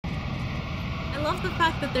love the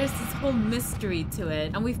fact that there's this whole mystery to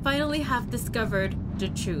it, and we finally have discovered the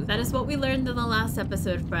truth. That is what we learned in the last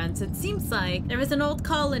episode, friends. It seems like there was an old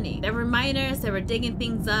colony. There were miners that were digging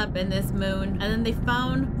things up in this moon, and then they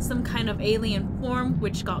found some kind of alien form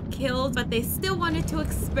which got killed, but they still wanted to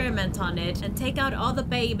experiment on it and take out all the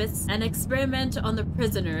babies and experiment on the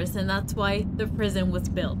prisoners, and that's why the prison was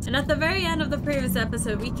built. And at the very end of the previous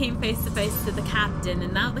episode, we came face to face to the captain,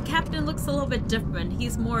 and now the captain looks a little bit different.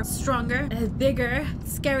 He's more stronger, bigger,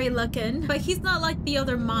 scary looking, but he's not like the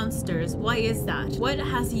other monsters. Why is that? What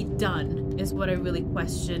has he done is what I really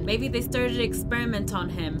question. Maybe they started to experiment on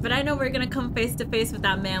him, but I know we're gonna come face to face with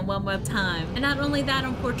that man one more time. And not only that,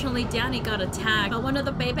 unfortunately, Danny got attacked by one of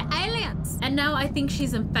the baby aliens, and now I think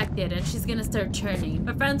she's infected and she's gonna start churning.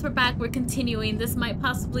 But friends, we're back, we're continuing. This might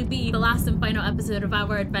possibly be the last and final episode of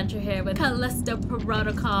our adventure here with Callisto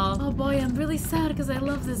Protocol. Oh boy, I'm really sad because I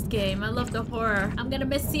love this game. I love the horror. I'm gonna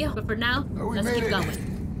miss you, but for now, let's keep going.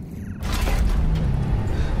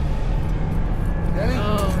 Danny?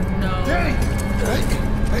 Oh no. Danny!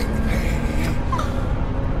 Hey.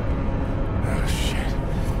 Oh shit.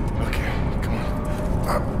 Okay, come on.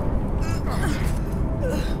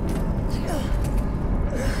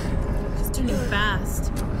 It's turning fast.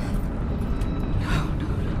 No.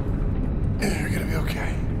 You're gonna be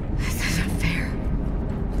okay. This isn't fair.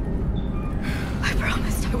 I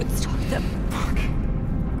promised I would stop them. Fuck.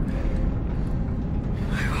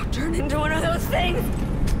 I won't turn into one of those things.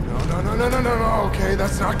 No. Okay,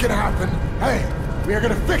 that's not gonna happen. Hey, we are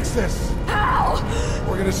gonna fix this. How?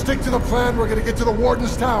 We're gonna stick to the plan. We're gonna get to the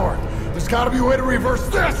Warden's Tower. There's gotta be a way to reverse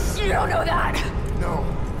this. You don't know that. No,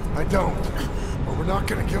 I don't. But we're not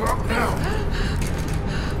gonna give up now.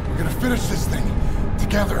 We're gonna finish this thing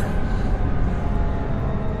together.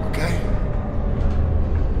 Okay?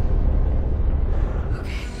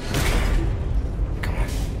 Okay.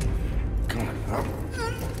 Come on, up.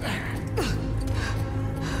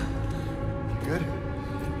 Good?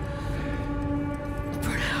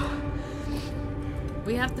 For now.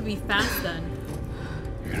 We have to be fast then.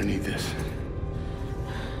 You're gonna need this.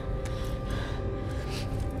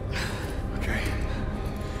 Okay.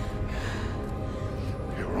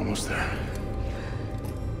 Okay, we're almost there.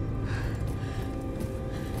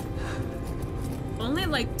 Only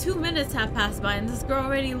like 2 minutes have passed by and this girl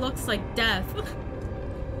already looks like death.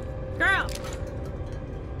 Girl!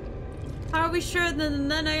 How are we sure that in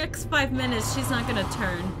the next 5 minutes she's not gonna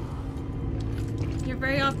turn? You're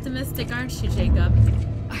very optimistic, aren't you, Jacob?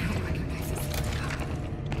 I don't recognize this.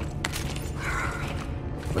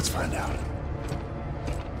 Let's find out.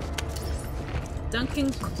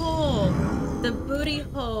 Duncan Cole, the booty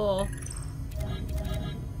hole.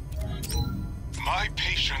 My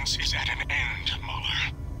patience is at an end,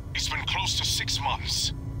 Muller. It's been close to 6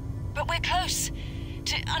 months. But we're close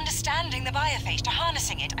to understanding the biophage, to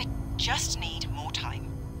harnessing it. I just need more time.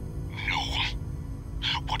 No.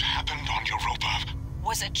 What happened on Europa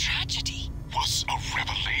Was a tragedy. was a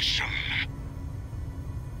revelation.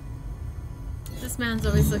 This man's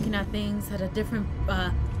always looking at things at a different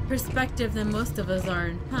perspective than most of us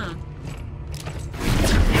are, huh?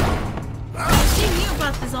 She knew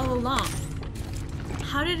about this all along.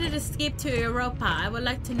 How did it escape to Europa? I would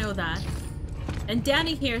like to know that. And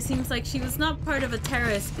Danny here seems like she was not part of a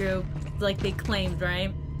terrorist group like they claimed,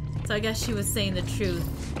 right? So I guess she was saying the truth.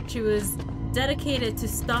 She was dedicated to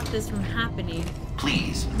stop this from happening.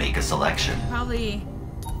 Please make a selection. Probably...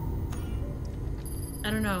 I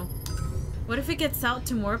don't know. What if it gets out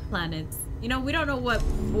to more planets? You know, we don't know what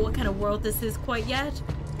kind of world this is quite yet.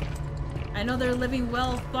 I know they're living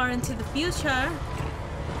well far into the future.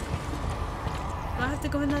 Do I have to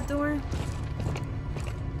go in that door?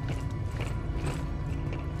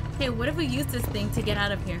 Hey, what if we use this thing to get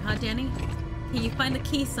out of here, huh, Danny? Can you find the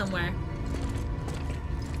key somewhere?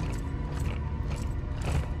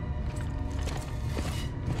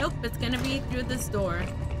 Nope, it's gonna be through this door.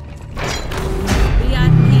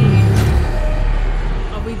 VIP.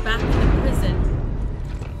 Are we back in the prison?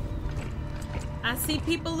 I see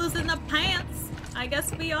people losing their pants. I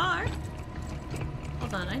guess we are.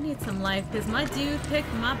 Hold on, I need some life because my dude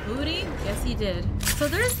picked my booty. Yes, he did. So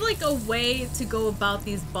there's like a way to go about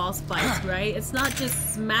these boss fights, right? It's not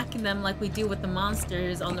just smacking them like we do with the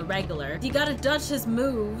monsters on the regular. You gotta dodge his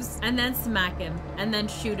moves and then smack him and then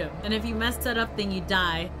shoot him. And if you mess that up, then you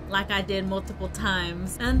die, like I did multiple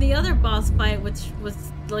times. And the other boss fight, which was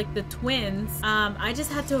like the twins, I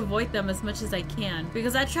just had to avoid them as much as I can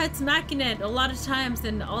because I tried smacking it a lot of times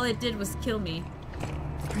and all it did was kill me.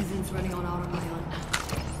 Prison's running on autopilot.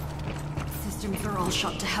 Systems are all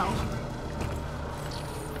shut to hell.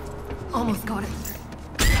 Almost got it.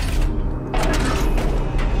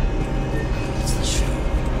 It's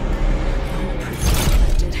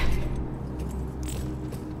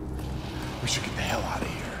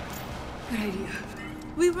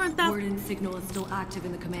signal is still active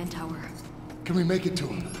in the command tower. Can we make it to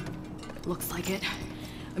him? Looks like it.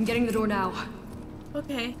 I'm getting the door now.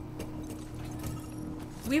 Okay.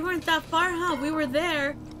 We weren't that far, huh? We were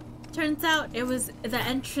there. Turns out it was the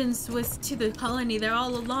entrance was to the colony there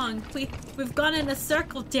all along. We've gone in a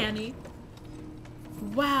circle, Danny.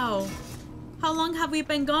 Wow. How long have we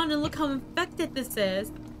been gone, and look how infected this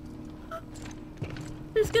is.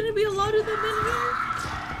 There's gonna be a lot of them in here.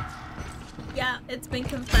 Yeah, it's been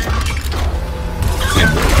confirmed.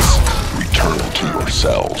 Inmates, return to your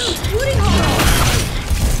cells.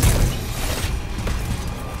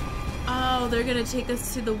 Oh, they're gonna take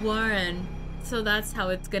us to the Warren. So that's how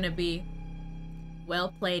it's gonna be.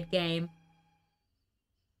 Well played, game.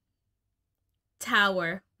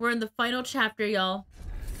 Tower. We're in the final chapter, y'all.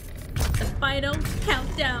 The final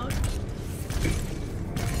countdown.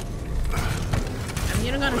 I mean,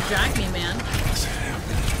 you don't gotta drag me, man.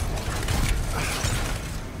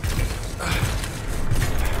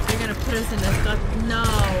 You're gonna put us in this stuff. No.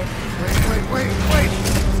 Wait.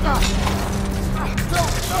 Stop. No.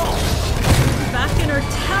 Back in our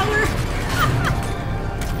tower.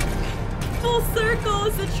 Full circle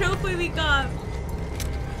is the trophy we got.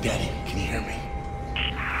 Daddy, can you hear me?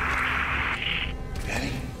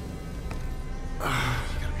 Daddy? You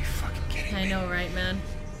gotta be fucking kidding me. I know, right, man?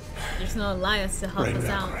 There's no Elias to help Right us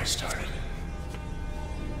back out. where I started.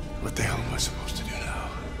 What the hell am I supposed to do now?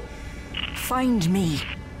 Find me.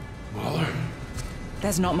 Mahler?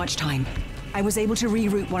 There's not much time. I was able to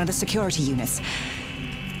reroute one of the security units.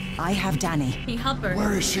 I have Danny. Can you help her?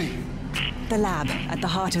 Where is she? The lab at the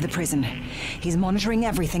heart of the prison. He's monitoring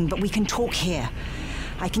everything, but we can talk here.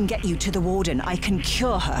 I can get you to the warden. I can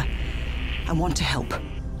cure her. I want to help.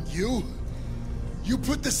 You? You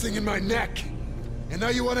put this thing in my neck, and now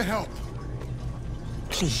you want to help?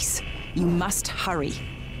 Please, you must hurry.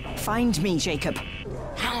 Find me, Jacob.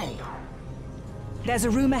 How? There's a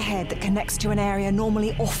room ahead that connects to an area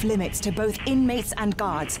normally off-limits to both inmates and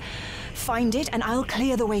guards. Find it, and I'll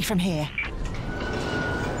clear the way from here.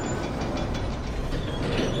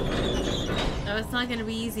 Oh, it's not gonna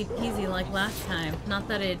be easy peasy like last time. Not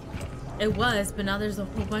that it was, but now there's a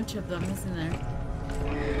whole bunch of them, isn't there?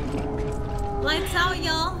 Lights out,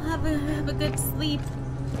 y'all. Have a good sleep.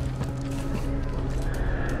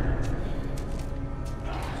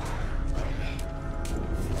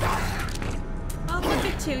 Oh, look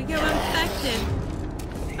at you. You're infected.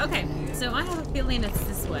 Okay, so I have a feeling it's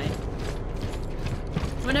this way.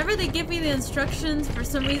 Whenever they give me the instructions, for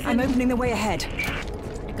some reason... I'm opening the way ahead.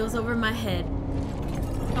 It goes over my head.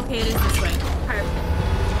 Okay, it is this way. Perfect.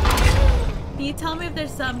 Can you tell me if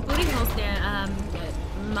there's some booty holes there,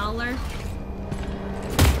 Mahler?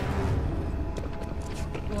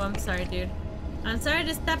 Oh, I'm sorry, dude. I'm sorry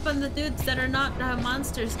to step on the dudes that are not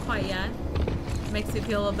monsters quite yet. Makes me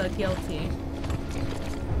feel a little bit guilty.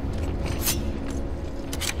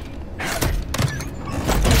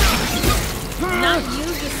 Not you,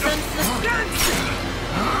 you senseless drugs!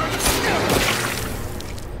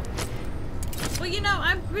 Well, you know,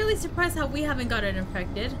 I'm really surprised how we haven't got it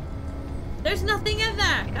infected. There's nothing in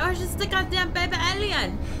there. I was just a goddamn baby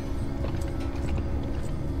alien.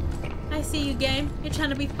 I see you, game. You're trying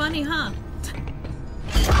to be funny, huh?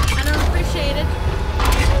 I don't appreciate it.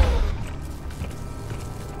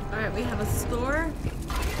 Alright, we have a store.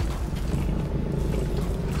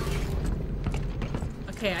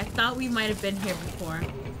 Okay, I thought we might have been here before.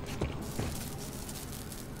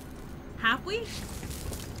 Have we?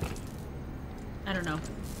 I don't know.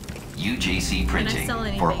 UJC Can I printing sell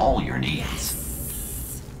anything? for all your needs.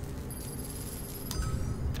 Yes.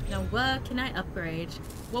 Now, what can I upgrade?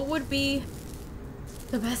 What would be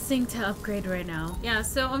the best thing to upgrade right now? Yeah,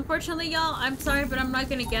 so unfortunately, y'all, I'm sorry, but I'm not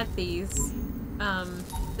gonna get these.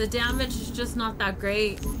 The damage is just not that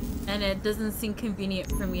great, and it doesn't seem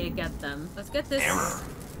convenient for me to get them. Let's get this. Error.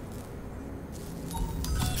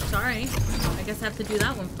 Sorry. I guess I have to do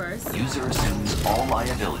that one first. User assumes all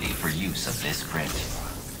liability for use of this print.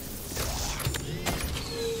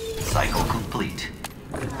 Cycle complete.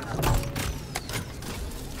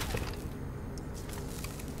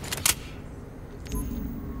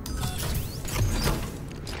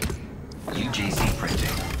 UJC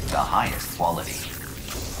printing, the highest quality.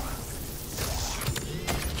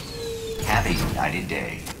 Have a united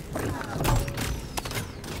day.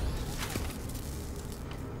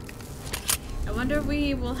 I wonder if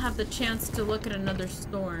we will have the chance to look at another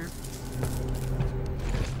store.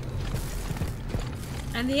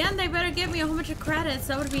 In the end, they better give me a whole bunch of credits.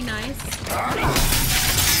 That would be nice.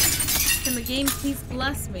 Can the game please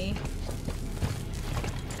bless me?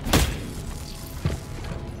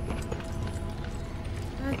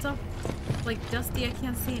 It's all like dusty. I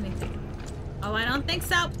can't see anything. Oh, I don't think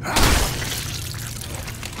so.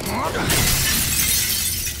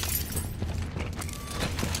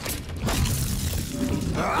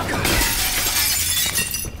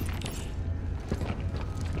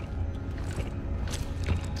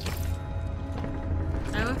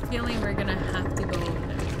 I have a feeling we're gonna have to go over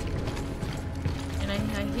there. And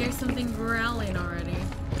I hear something growling already.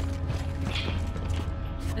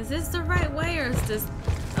 Is this the right way or is this...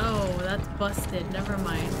 Oh, that's busted. Never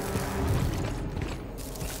mind.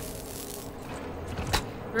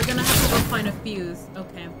 We're gonna have to go find a fuse.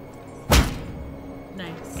 Okay.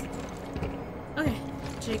 Nice. Okay,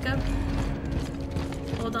 Jacob.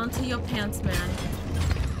 Hold on to your pants, man.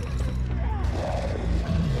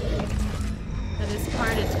 That is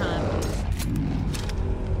party time.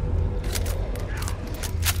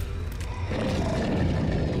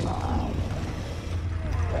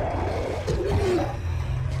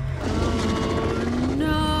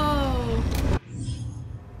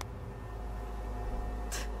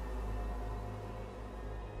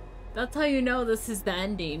 That's how you know this is the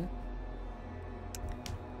ending.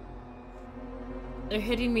 They're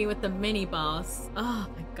hitting me with the mini boss. Oh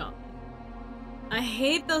my god. I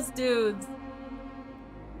hate those dudes.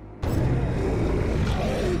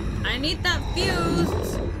 I need that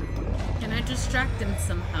fuse. Can I distract him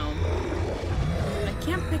somehow? I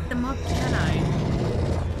can't pick them up, can I?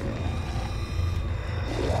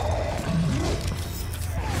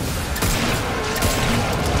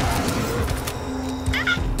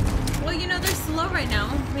 Well, you know, they're slow right now.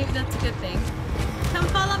 Maybe that's a good thing. Come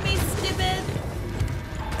follow me, stupid!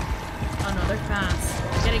 Oh no, they're fast.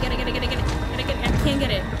 Get it. I can't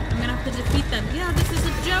get it. I'm gonna have to defeat them. Yeah, this is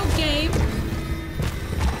a joke game.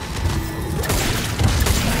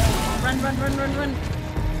 Run.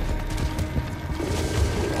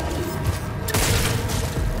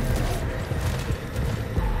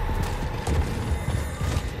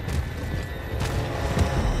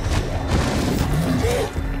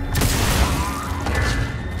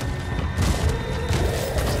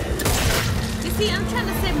 See, I'm trying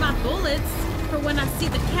to save my bullets for when I see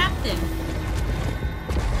the captain.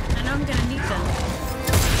 I know I'm gonna need them.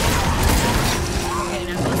 Okay,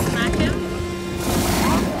 now go smack him.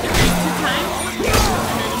 Get ready 2 times.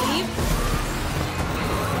 And then leave.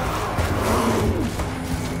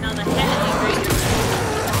 Now the head is angry.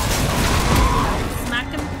 Smack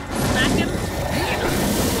him.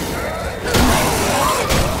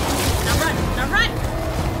 Now run.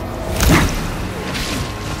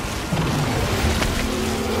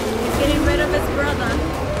 Getting rid of his brother.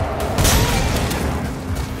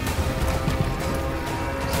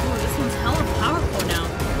 Oh, this one's hella powerful now.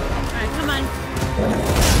 Alright, come on.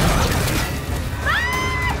 Ah!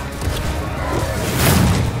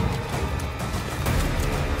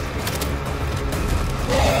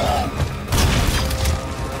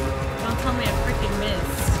 Don't tell me I freaking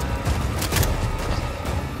missed.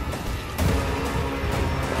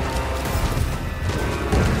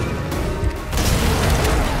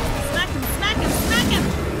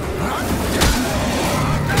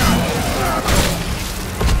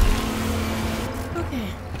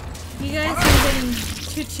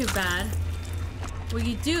 Too bad. What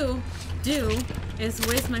you do is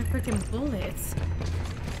waste my freaking bullets.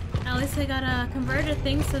 At least I got a converter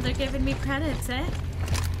thing, so they're giving me credits, eh?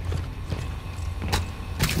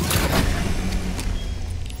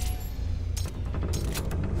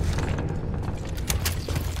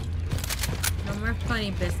 No more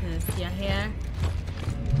funny business, you hear?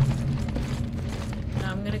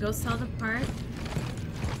 Now I'm gonna go sell the part.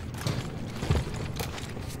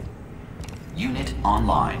 Unit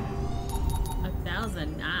online.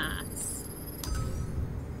 1,000, nice.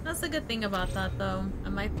 That's a good thing about that, though. I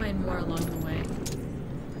might find more along the way.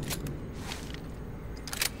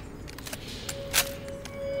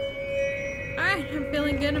 Alright, I'm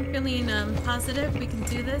feeling good. I'm feeling positive. We can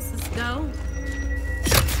do this. Let's go.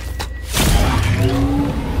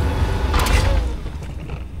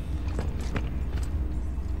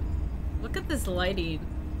 Look at this lighting.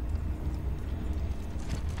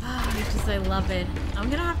 I love it. I'm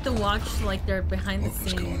gonna have to watch like they're behind the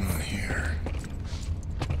scenes. What's going on here?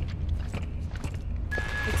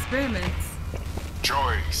 Experiments.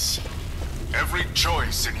 Choice. Every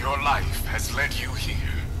choice in your life has led you here.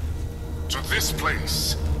 To this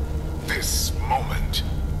place. This moment.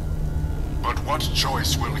 But what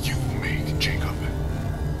choice will you make, Jacob?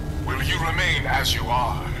 Will you remain as you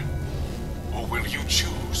are? Or will you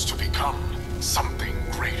choose to become something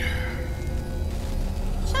greater?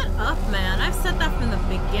 Shut up, man. I've said that from the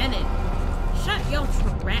beginning. Shut your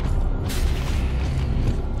trap.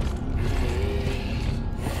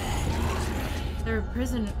 They're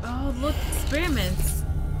prison. Oh, look, experiments.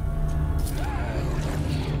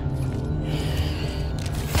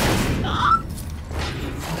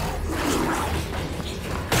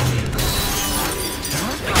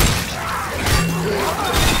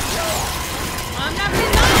 I'm not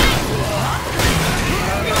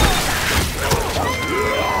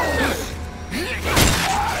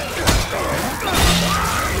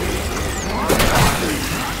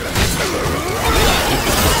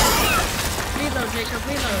reload, Jacob,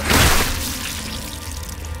 reload.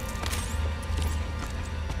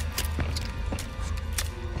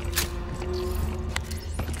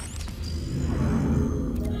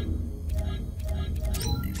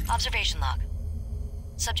 Observation log.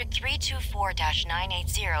 Subject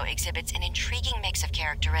 324-980 exhibits an intriguing mix of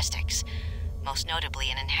characteristics, most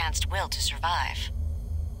notably an enhanced will to survive.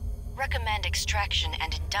 Recommend extraction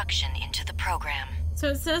and induction into the program. So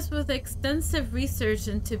it says with extensive research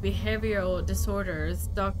into behavioral disorders,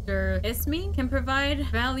 Dr. Ismay can provide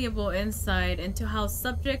valuable insight into how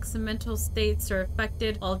subjects' mental states are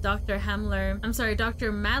affected, while Dr.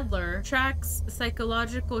 Madler tracks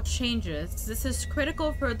psychological changes. This is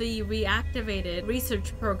critical for the reactivated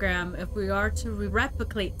research program if we are to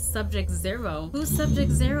replicate Subject Zero. Who's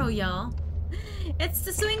Subject Zero, y'all? It's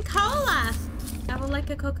the Swing Cola! I would like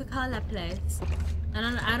a Coca-Cola, please.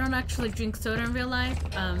 I don't actually drink soda in real life,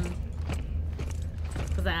 cause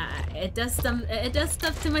it does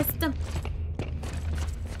stuff to my stomach.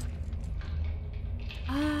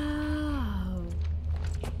 Oh,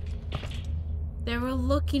 they were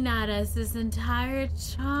looking at us this entire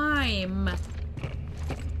time.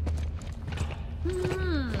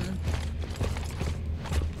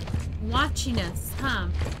 Watching us, huh?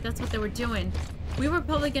 That's what they were doing. We were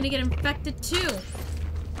probably gonna get infected too.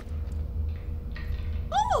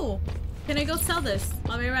 Oh! Can I go sell this?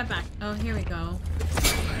 I'll be right back. Oh, here we go.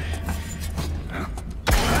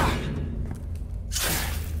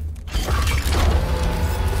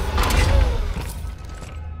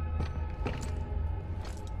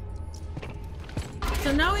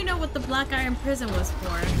 So now we know what the Black Iron Prison was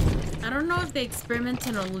for. I don't know if they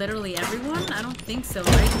experimented on literally everyone. I don't think so,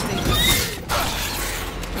 right?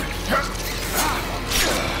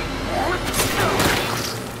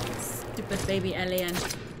 Stupid baby alien.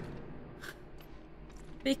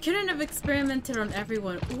 They couldn't have experimented on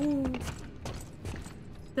everyone. Ooh.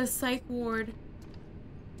 The psych ward.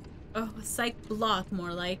 Oh, psych block,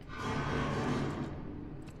 more like.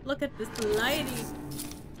 Look at this lighting.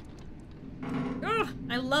 Oh,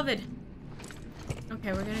 I love it.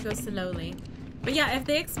 Okay, we're gonna go slowly. But yeah, if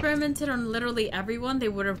they experimented on literally everyone, they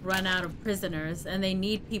would have run out of prisoners, and they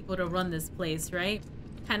need people to run this place, right?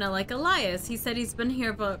 Kind of like Elias. He said he's been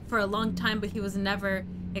here for a long time, but he was never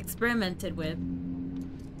experimented with.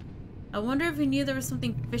 I wonder if he knew there was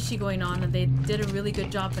something fishy going on and they did a really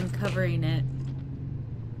good job in covering it.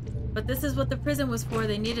 But this is what the prison was for.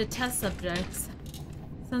 They needed test subjects.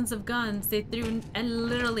 Sons of guns. They threw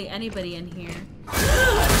literally anybody in here. Why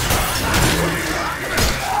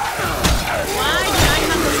did I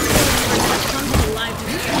have a feeling to come to life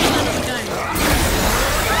with son of guns?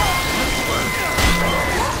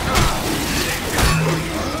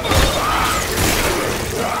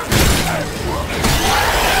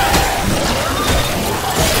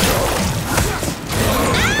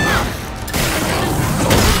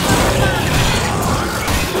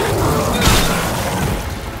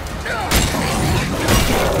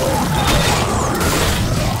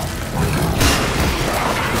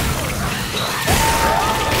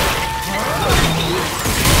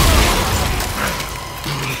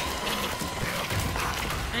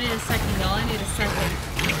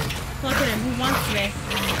 Look at him, who wants me?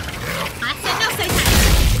 I said no, Satan!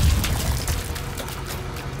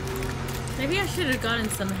 Maybe I should have gotten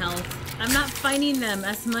some health. I'm not fighting them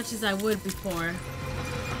as much as I would before.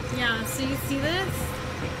 Yeah, so you see this?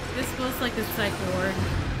 This was like a psych ward.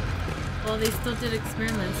 Well, they still did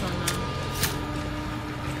experiments on them.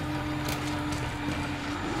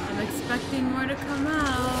 I'm expecting more to come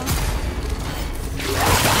out.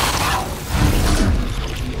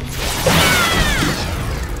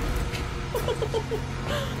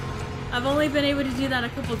 I've only been able to do that a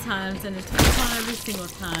couple times, and it took on every single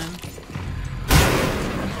time.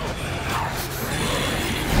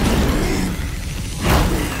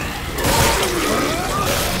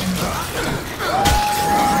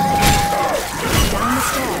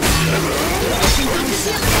 Down the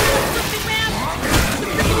stairs.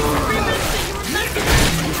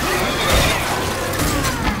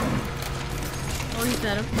 Oh, he's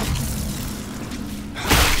dead. Okay.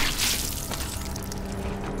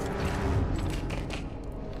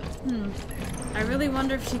 I really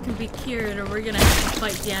wonder if she can be cured or we're gonna have to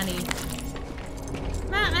fight Danny.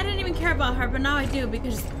 Man, I didn't even care about her, but now I do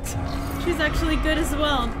because she's actually good as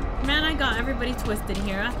well. Man, I got everybody twisted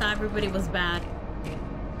here. I thought everybody was bad.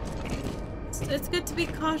 It's good to be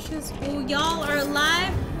cautious. Oh, y'all are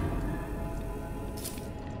alive?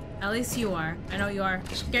 At least you are. I know you are.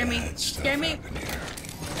 Scare me. Scare me.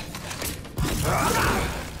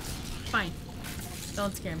 Fine.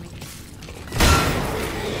 Don't scare me.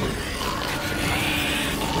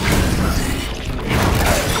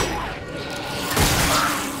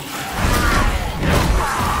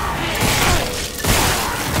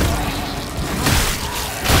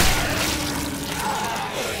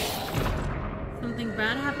 Something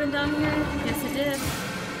bad happened down here? Yes, it did.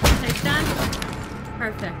 Take that.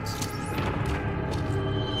 Perfect.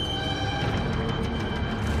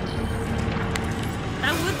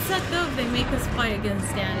 That would suck though if they make us fight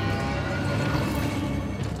against Danny.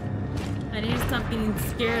 I need to stop getting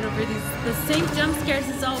scared over the same jump scares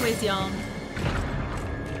as always, y'all.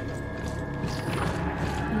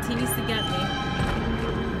 Continues to get me.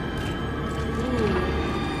 Ooh.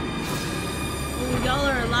 Ooh, y'all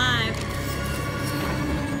are alive.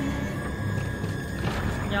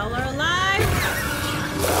 Y'all are alive!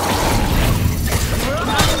 Oh,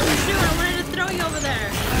 shoot, I wanted to throw you over there.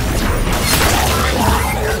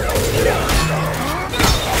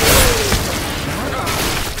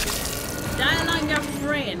 Die along your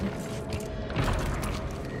friend.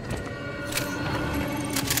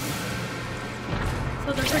 So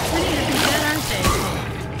they're pretending to be dead, aren't they?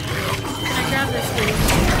 Can I grab this, please?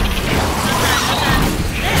 Not that, not that.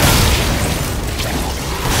 There!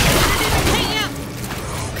 Hey, you!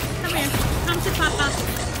 Come here. Come to Papa.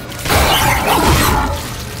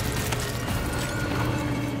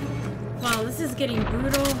 Wow, this is getting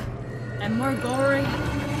brutal and more gory.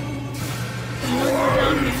 The more you're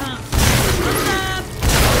down here, huh? What's up?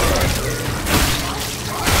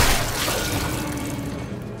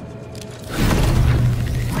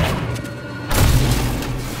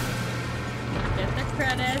 Get the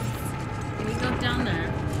credits. We go down there.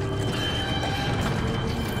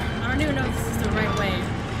 I don't even know if this is the right way.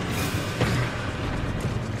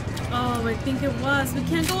 Oh, I think it was. We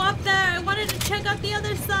can't go up there. I wanted to check out the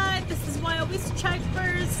other side. This is why I always check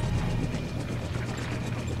first.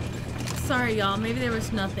 Sorry, y'all. Maybe there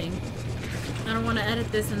was nothing. I don't want to edit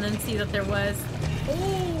this and then see that there was.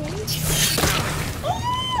 Oh!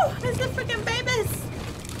 Oh! It's the freaking babies!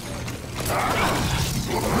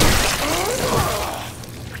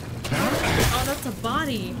 Oh, that's a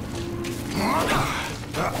body.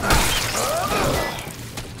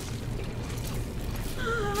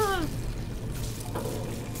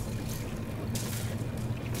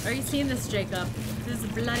 Are you seeing this, Jacob? This is a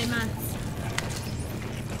bloody mess.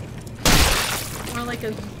 More like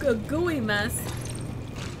a gooey mess.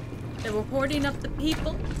 They were hoarding up the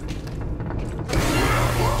people.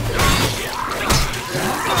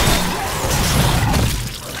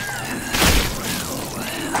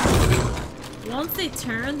 Once they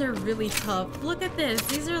turn, they're really tough. Look at this.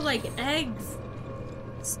 These are like eggs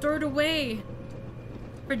stored away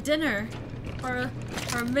for dinner or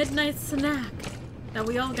a midnight snack that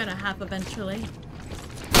we all gotta have eventually.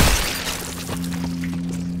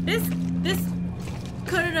 This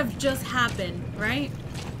couldn't have just happened, right?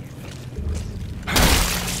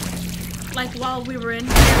 Like while we were in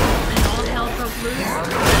here and all hell broke loose.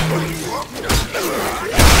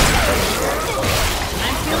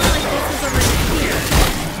 I'm feeling like this is already here.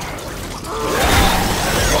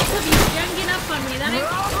 Both of you ganging up on me. That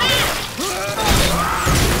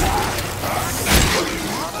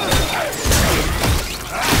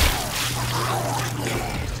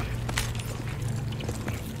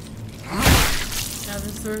now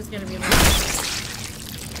this door's gonna be locked.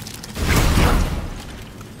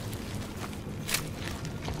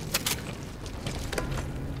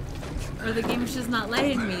 Or the game's just not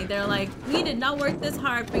letting me. They're like, we did not work this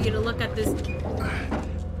hard for you to look at this.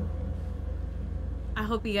 I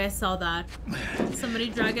hope you guys saw that. Somebody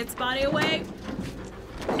drag its body away.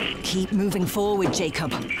 Keep moving forward,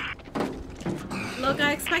 Jacob. Look,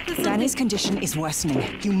 I expected something. Danny's condition is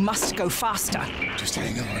worsening. You must go faster. Just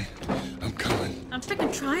hang on. I'm coming. I'm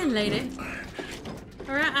freaking trying, lady.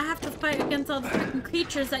 Alright, I have to fight against all the freaking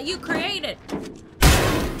creatures that you created.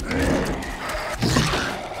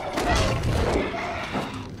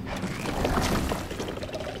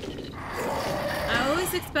 I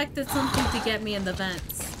always expected something to get me in the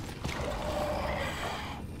vents.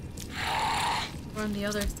 We're on the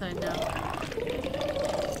other side now.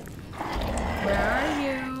 Where are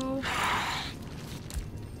you?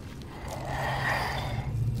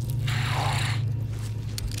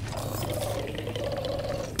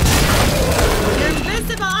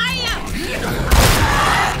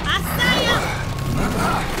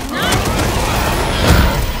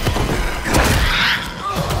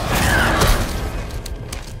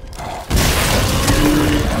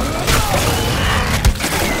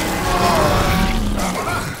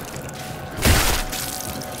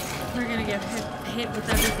 with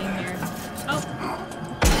everything here. Oh!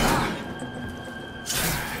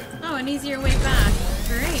 Oh, an easier way back.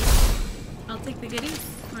 Great. I'll take the goodies,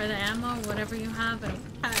 or the ammo, whatever you have, and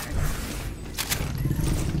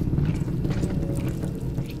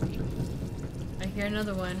I hear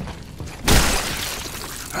another one.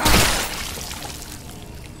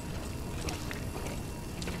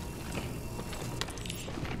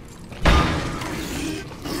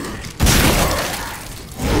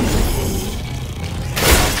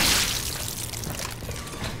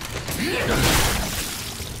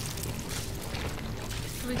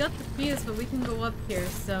 We got the fuse, but we can go up here,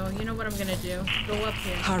 so you know what I'm gonna do. Go up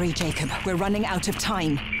here. Hurry, Jacob. We're running out of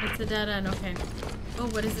time. It's a dead end, okay. Oh,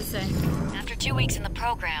 what does it say? After 2 weeks in the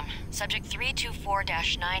program, Subject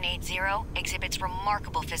 324-980 exhibits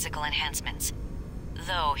remarkable physical enhancements,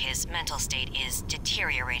 though his mental state is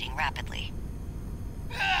deteriorating rapidly.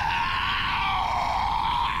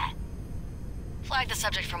 Flag the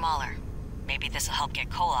subject for Mahler. Maybe this'll help get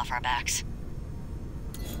Cole off our backs.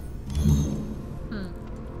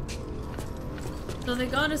 So they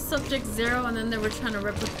got a subject 0 and then they were trying to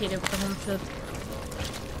replicate it for him to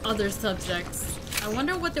other subjects. I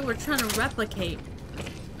wonder what they were trying to replicate.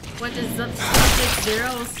 What does subject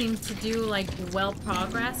 0 seem to do, like, well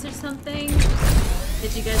progress or something?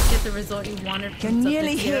 Did you guys get the result you wanted from You're subject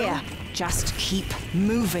nearly 0? here. Just keep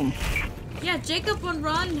moving. Yeah, Jacob won't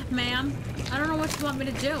run, ma'am. I don't know what you want me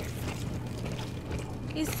to do.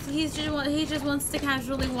 He just wants to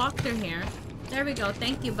casually walk through here. There we go.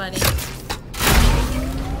 Thank you, buddy.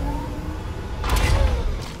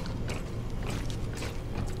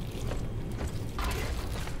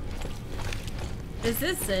 Is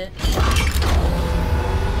this it?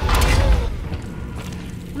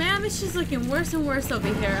 Ma'am, it's just looking worse and worse over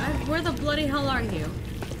here. Where the bloody hell are you?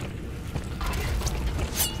 I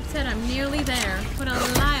said I'm nearly there. What a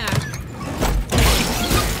liar.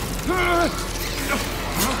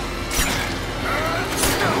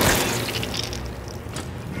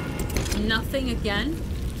 Nothing again?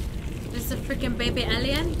 Is this a freaking baby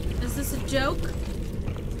alien? Is this a joke?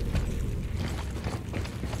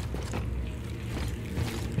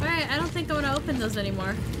 Alright, I don't think I want to open those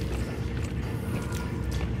anymore.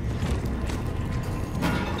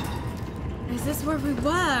 Is this where we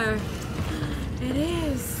were? It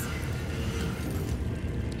is.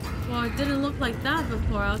 Well, it didn't look like that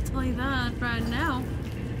before, I'll tell you that right now.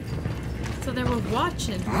 So they were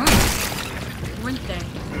watching, weren't they?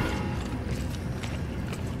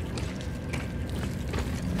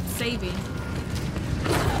 Saving.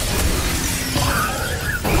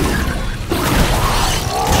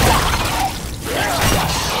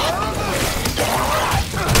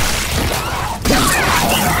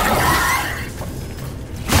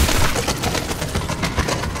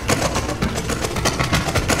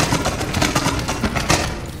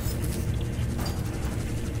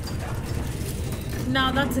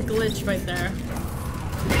 No, that's a glitch right there.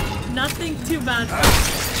 Nothing too bad.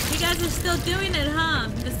 You guys are still doing it, huh?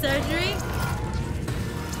 The surgery?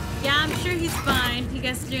 Yeah, I'm sure he's fine. You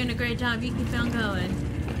guys are doing a great job. You keep on going.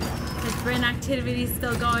 His brain activity is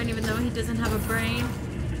still going even though he doesn't have a brain.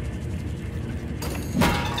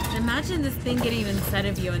 Imagine this thing getting inside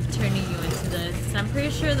of you and turning you into this. I'm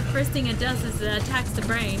pretty sure the first thing it does is it attacks the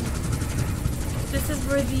brain. This is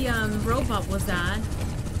where the robot was at.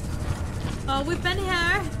 Oh, we've been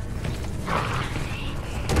here.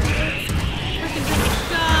 Freaking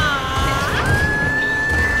no.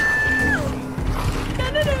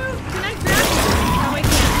 Can I grab you? No, I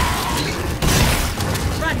can't.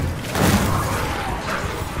 Run.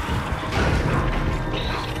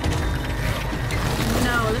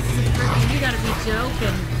 No, this is freaking. You gotta be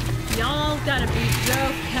joking. Y'all gotta be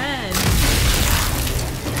joking.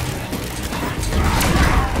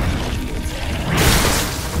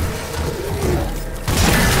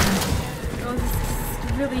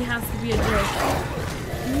 Really has to be a joke.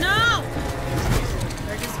 No!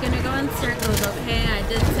 We're just gonna go in circles, okay? I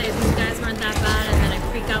did say these guys weren't that bad, and then I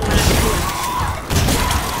freak out when I'm doing.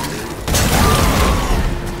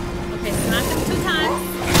 Okay, smack him 2 times.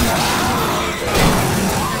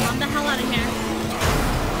 And run the hell out of here.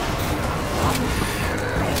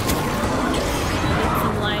 I need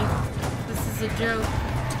some life. This is a joke.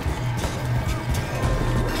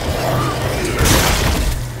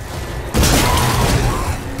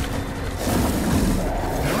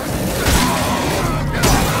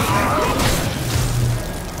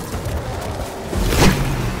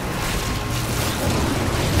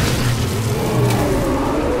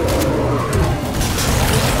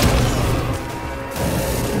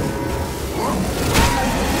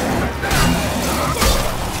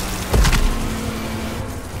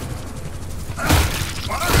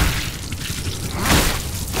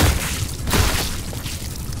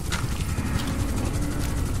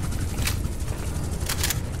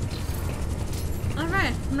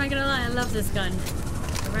 love this gun.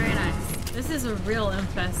 Very nice. This is a real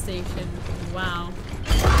infestation. Wow.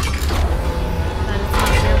 That is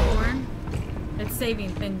not airborne. It's saving,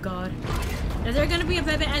 thank God. Is there gonna be a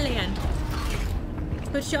baby alien?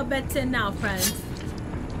 Put your bets in now, friends.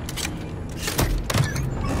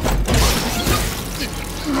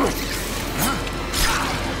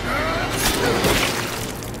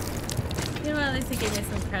 You know what, at least he gave me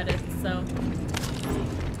some credits, so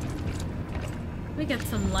we get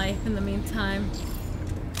some life in the meantime.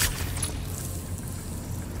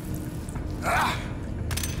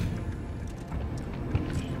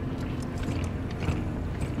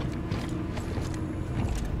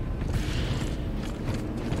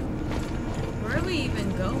 Where are we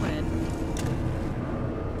even going?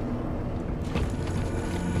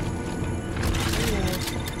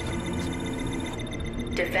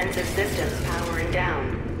 Defensive systems powering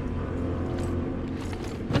down.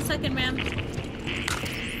 1 second, ma'am.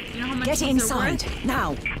 You know how much Get these are inside, worth?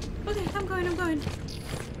 now! Okay, I'm going.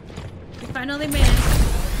 We finally made it.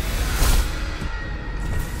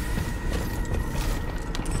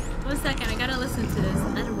 1 second, I gotta listen to this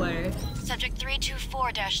N-word. Subject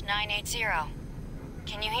 324-980.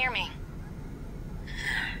 Can you hear me?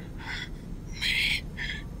 Me?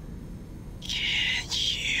 Can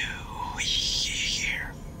you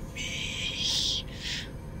hear me?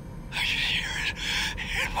 I can hear it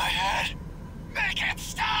in my head. Make it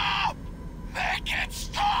stop! Make it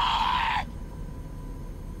stop!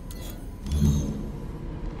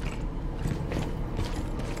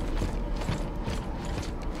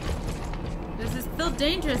 This is still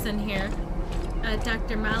dangerous in here,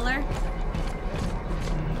 Dr. Maller.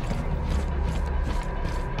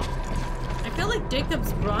 I feel like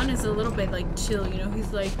Jacob's run is a little bit like chill, you know?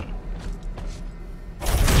 He's like,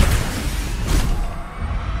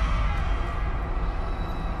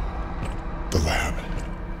 The lab.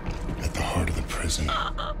 At the heart of the prison.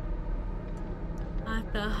 at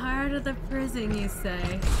the heart of the prison, you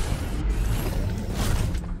say?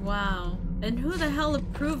 Wow. And who the hell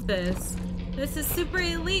approved this? This is super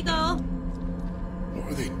illegal. What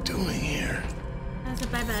were they doing here? That's a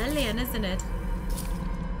baby alien, isn't it?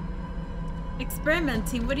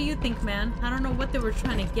 Experimenting. What do you think, man? I don't know what they were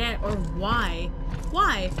trying to get or why.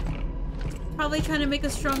 Why? Probably trying to make a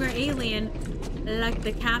stronger alien like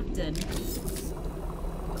the captain.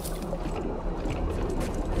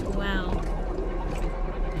 Wow.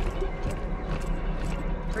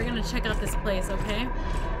 We're gonna check out this place, okay?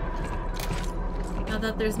 Not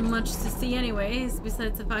that there's much to see anyways,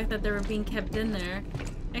 besides the fact that they were being kept in there.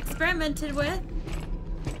 Experimented with?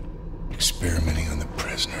 Experimenting on the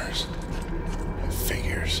prisoners. And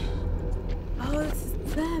figures. Oh, this is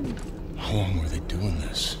them. How long were they doing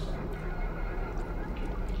this?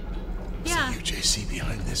 Yeah. Is the UJC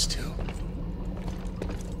behind this too?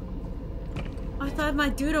 I thought my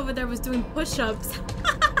dude over there was doing push-ups.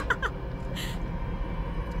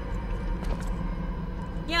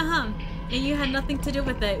 Yeah, huh? And you had nothing to do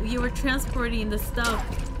with it. You were transporting the stuff.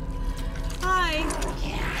 Hi.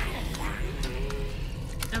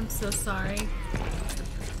 I'm so sorry.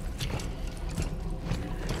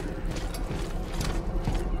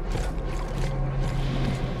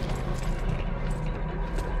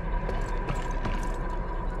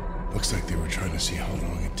 Looks like they were trying to see how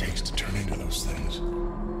long it takes to turn into those things.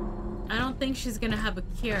 I don't think she's gonna have a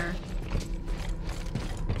cure.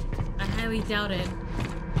 I highly doubt it.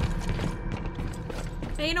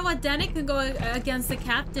 Hey, you know what? Danny can go against the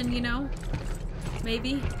captain, you know?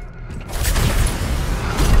 Maybe.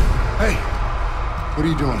 Hey! What are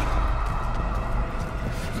you doing?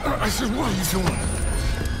 I said, what are you doing?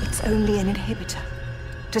 It's only an inhibitor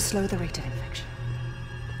to slow the rate of infection.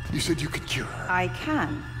 You said you could cure her. I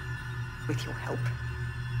can, with your help.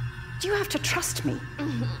 Do you have to trust me?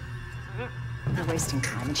 We're wasting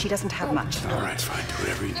time, and she doesn't have much. All right, fine. Do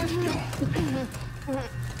whatever you need to do.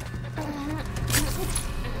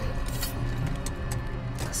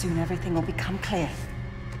 Soon everything will become clear.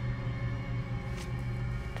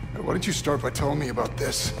 Why don't you start by telling me about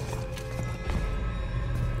this?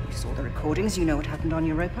 You saw the recordings, you know what happened on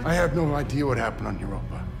Europa? I have no idea what happened on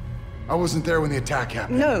Europa. I wasn't there when the attack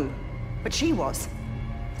happened. No, but she was.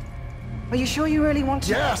 Are you sure you really want to?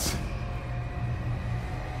 Yes!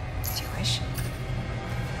 As you wish.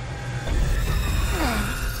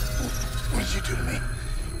 What did you do to me?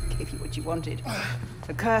 Gave you what you wanted.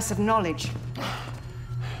 The curse of knowledge.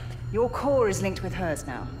 Your core is linked with hers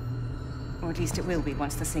now. Or at least it will be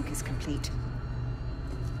once the sync is complete.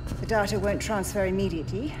 The data won't transfer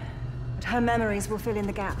immediately, but her memories will fill in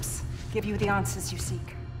the gaps, give you the answers you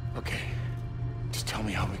seek. Okay. Just tell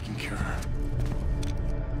me how we can cure her.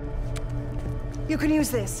 You can use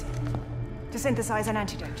this. To synthesize an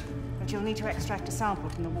antidote. But you'll need to extract a sample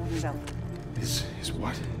from the Warden's elf. Is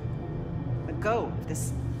what? The goal of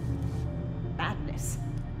this madness.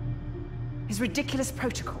 His ridiculous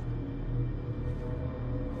protocol.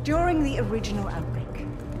 During the original outbreak,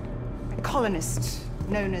 a colonist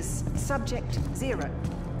known as Subject Zero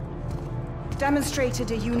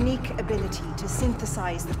demonstrated a unique ability to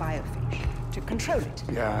synthesize the biophage, to control it.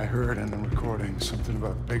 Yeah, I heard in the recording something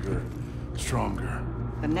about bigger, stronger.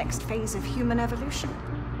 The next phase of human evolution.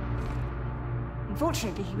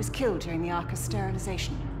 Unfortunately, he was killed during the Arca's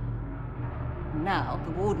sterilization. Now,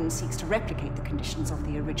 the Warden seeks to replicate the conditions of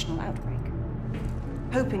the original outbreak,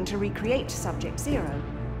 hoping to recreate Subject Zero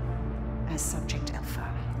as Subject Alpha.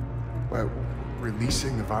 Well,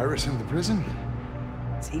 releasing the virus into the prison?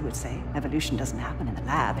 As he would say, evolution doesn't happen in the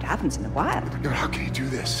lab, it happens in the wild. God, how can he do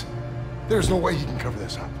this? There's no way he can cover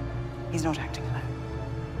this up. He's not acting alone.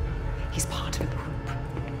 He's part of a group.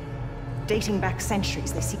 Dating back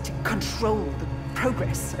centuries, they seek to control the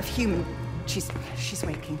progress of human... She's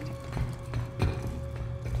waking.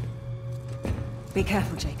 Be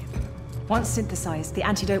careful, Jacob. Once synthesized, the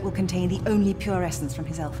antidote will contain the only pure essence from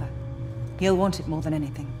his alpha. He'll want it more than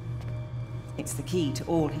anything. It's the key to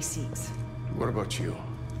all he seeks. What about you?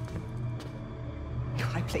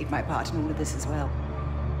 I played my part in all of this as well.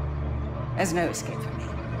 There's no escape for me.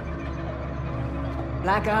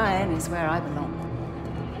 Black Iron is where I belong.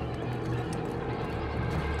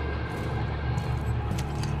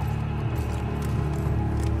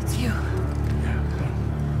 It's you. Yeah.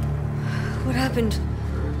 What happened?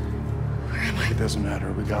 Where am I? It doesn't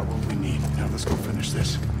matter. We got what we need. Now let's go finish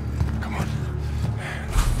this. Come on.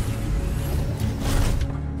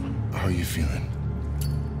 How are you feeling?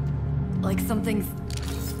 Like something's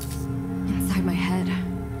inside my head,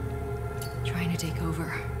 trying to take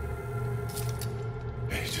over.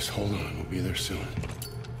 Hey, just hold on. We'll be there soon.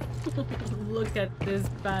 Look at this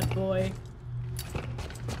bad boy.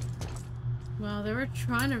 Wow, they were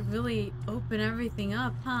trying to really open everything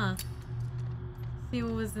up, huh? See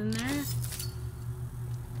what was in there?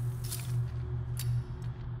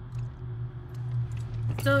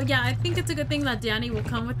 So yeah, I think it's a good thing that Danny will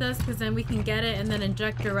come with us, because then we can get it and then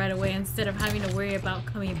inject her right away instead of having to worry about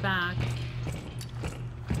coming back.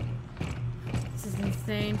 This is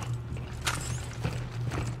insane.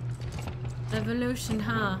 Evolution,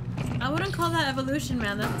 huh? I wouldn't call that evolution,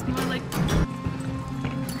 man. That's more like...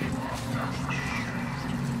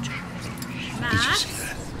 Max?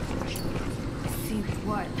 See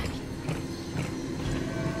what?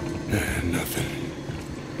 Nothing.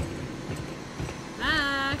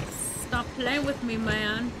 Max, stop playing with me,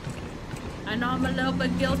 man. I know I'm a little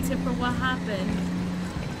bit guilty for what happened.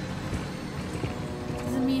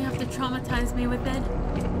 Doesn't mean you have to traumatize me with it.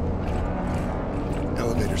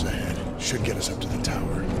 Elevators ahead. Should get us up to the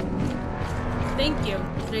tower. Thank you,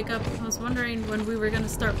 Jacob. I was wondering when we were gonna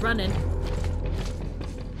start running.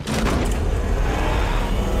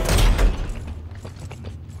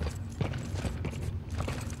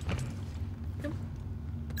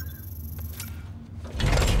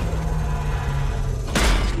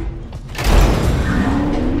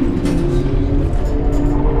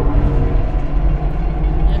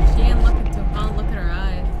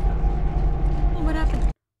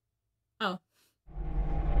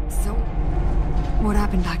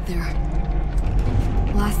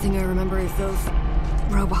 Those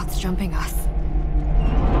robots jumping us.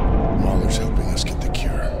 Mahler's helping us get the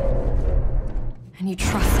cure. And you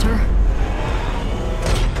trust her?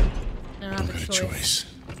 I don't have a choice.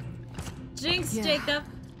 Jinx, yeah. Jacob.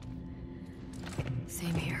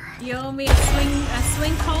 Same here. You owe me a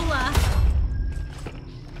swing cola.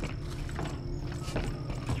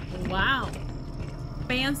 Wow.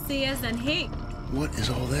 Fancy as in hate. What is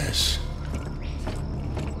all this?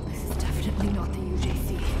 This is definitely not the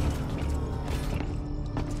UJC.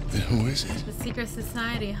 Then who is it? The secret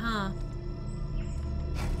society, huh?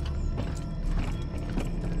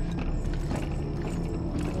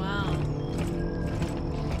 Wow.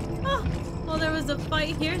 Oh, well, there was a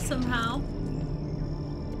fight here somehow.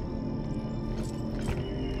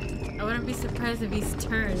 I wouldn't be surprised if he's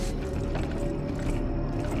turned.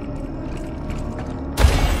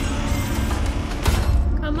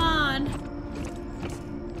 Come on.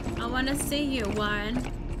 I want to see you, Warren.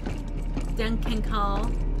 Duncan Call.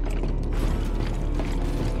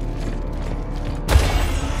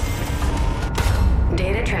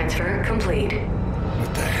 Data transfer complete.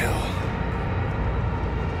 What the hell?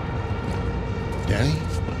 Danny?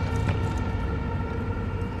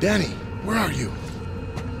 Danny, where are you?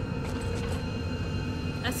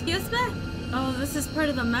 Excuse me? Oh, this is part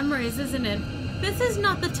of the memories, isn't it? This is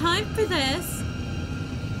not the time for this.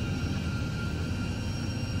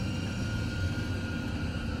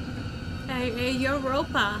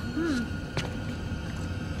 Europa.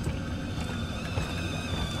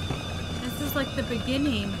 This is like the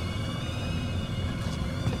beginning.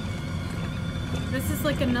 This is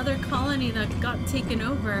like another colony that got taken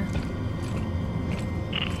over.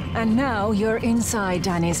 And now you're inside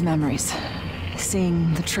Danny's memories,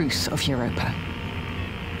 seeing the truth of Europa.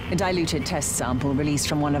 A diluted test sample released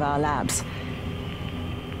from one of our labs.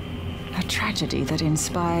 A tragedy that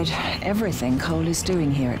inspired everything Cole is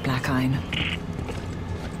doing here at Black Iron.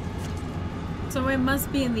 So it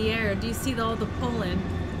must be in the air. Do you see all the pollen?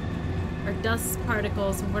 Or dust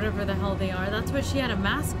particles, or whatever the hell they are. That's why she had a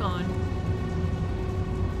mask on.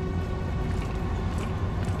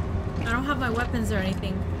 I don't have my weapons or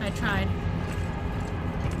anything. I tried.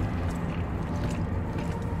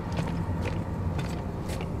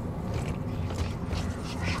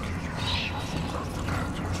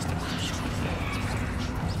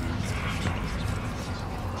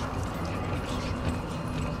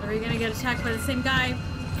 Are we gonna get attacked by the same guy?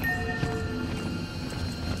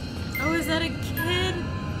 Oh, is that a kid?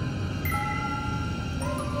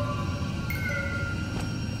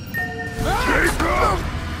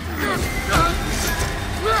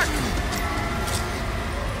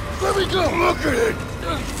 Let me go! Look at it!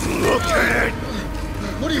 Look at it!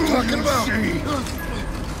 What are you talking about?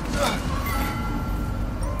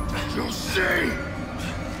 You see?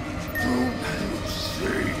 Do you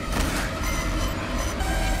see?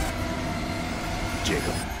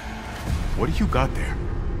 Jacob, what do you got there?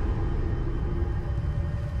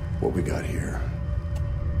 What we got here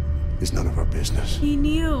is none of our business. He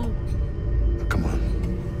knew. Now, come on.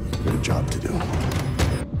 We got a job to do.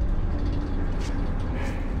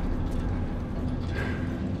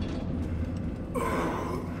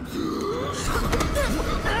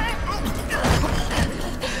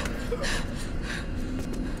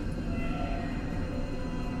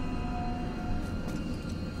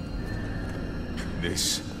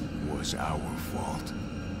 This was our fault.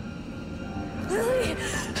 Lily!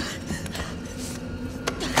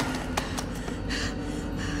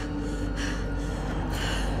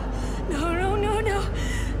 No, no, no, no,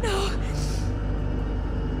 no.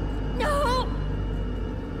 No!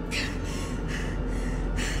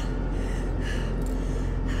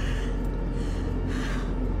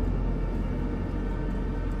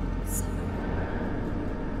 Sorry.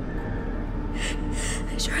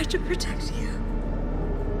 I tried to protect you.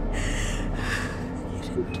 You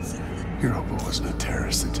didn't deserve it. Europa wasn't a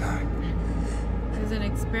terrorist attack. It was an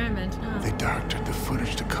experiment, huh? They doctored the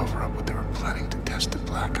footage to cover up what they were planning to test at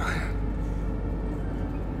Black Iron.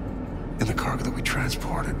 And the cargo that we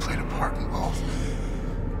transported played a part in both.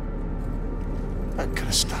 I could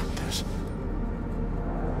have stopped this.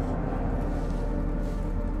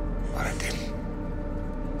 But I didn't.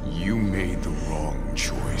 You made the wrong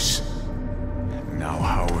choice. Now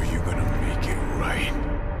how are you gonna make it right?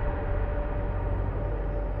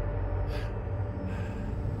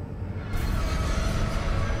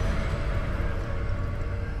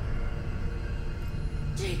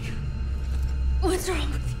 Jake, what's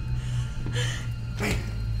wrong with you? Hey,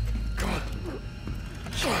 come on.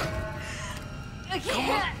 Come on. I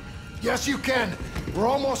can't. Yes, you can. We're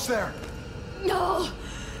almost there. No,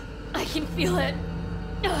 I can feel it.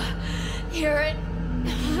 Hear it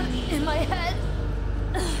in my head.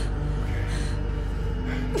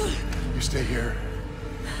 You stay here.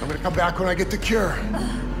 I'm gonna come back when I get the cure.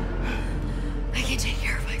 I can take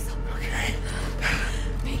care of myself. Okay.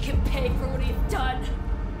 Make him pay for what he's done.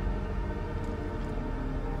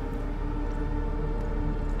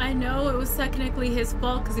 I know it was technically his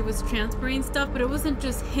fault because he was transporting stuff, but it wasn't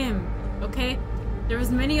just him, okay? There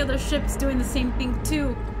was many other ships doing the same thing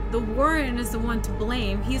too. The Warren is the one to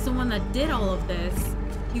blame. He's the one that did all of this.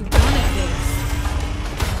 He wanted this.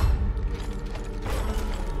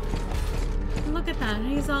 Look at that.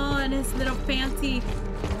 He's all in his little fancy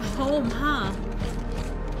home, huh?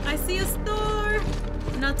 I see a store!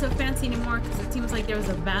 Not so fancy anymore because it seems like there was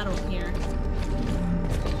a battle here.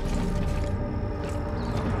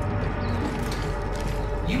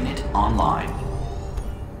 Unit online.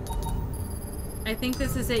 I think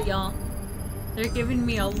this is it, y'all. They're giving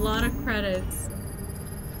me a lot of credits.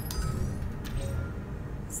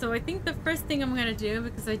 So I think the first thing I'm gonna do,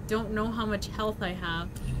 because I don't know how much health I have.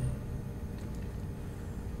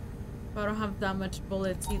 I don't have that much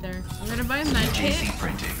bullets either. I'm gonna buy a med kit. JC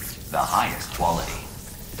printing, the highest quality.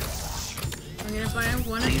 I'm gonna buy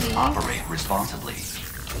one of Please these. operate responsibly.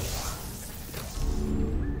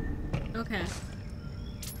 Okay.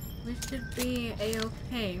 We should be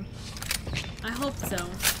a-okay. I hope so.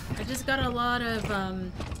 I just got a lot of,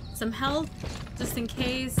 some health, just in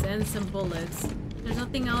case, and some bullets. There's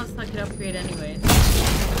nothing else I could upgrade anyways. The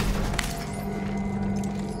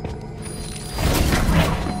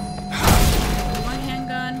more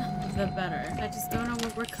handgun, the better. I just don't know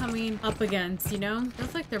what we're coming up against, you know?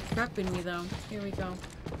 Feels like they're prepping me though. Here we go.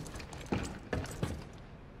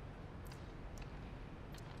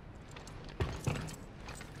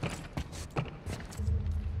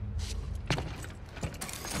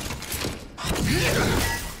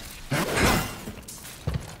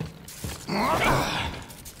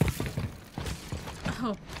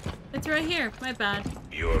 Oh, it's right here. My bad.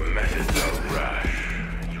 Your methods are rash.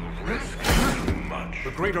 You risk too much. The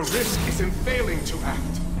greater risk is in failing to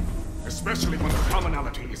act, especially when the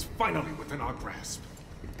commonality is finally within our grasp.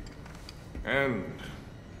 And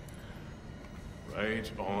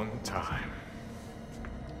right on time.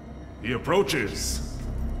 He approaches.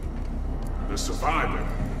 The survivor.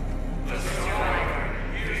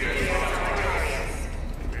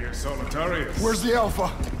 Dear Solitarius. Where's the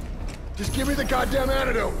Alpha? Just give me the goddamn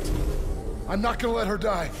antidote. I'm not gonna let her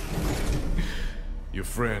die. Your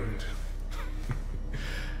friend.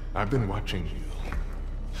 I've been watching you.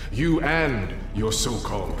 You and your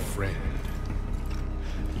so-called friend.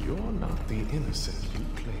 You're not the innocent you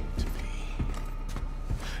claim to be.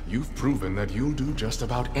 You've proven that you'll do just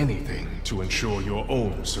about anything to ensure your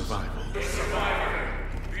own survival.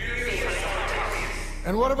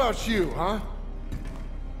 And what about you, huh?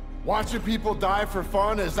 Watching people die for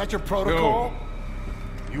fun? Is that your protocol? No.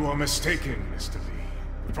 You are mistaken, Mr. Lee.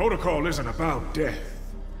 The protocol isn't about death.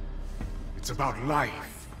 It's about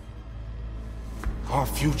life. Our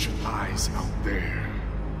future lies out there.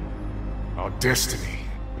 Our destiny.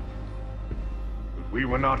 But we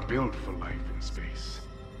were not built for life in space.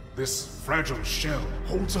 This fragile shell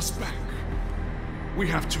holds us back. We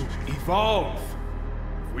have to evolve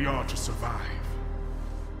if we are to survive.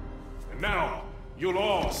 And now, you'll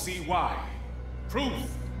all see why.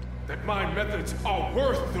 Proof that my methods are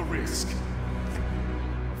worth the risk.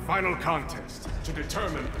 A final contest to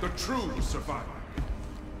determine the true survivor.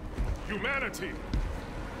 Humanity.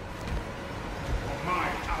 Or my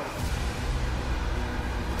hour.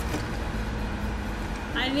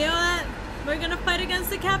 I knew it. We're gonna fight against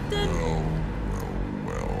the captain.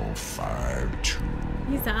 Well, 5-2.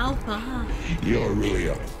 He's the Alpha, huh? You're really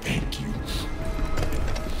a thank you.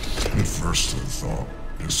 At first I thought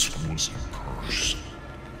this was a curse,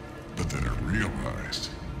 but then I realized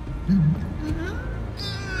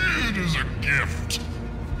it is a gift.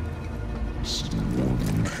 This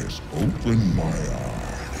warden has opened my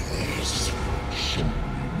eyes, shown me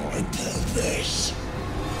my purpose.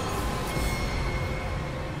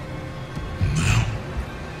 Now,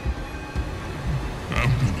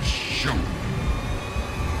 I'm gonna show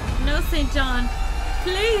you. No, St. John.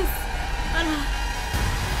 Please.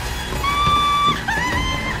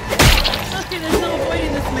 Okay, there's no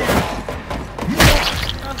avoiding this man.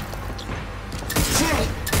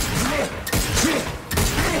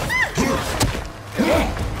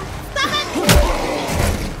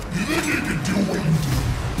 You think you can do what you do?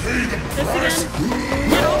 Pay the price?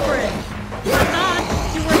 Get over it. I thought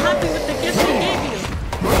you were happy with the gift he gave you.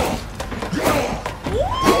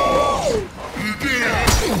 You did.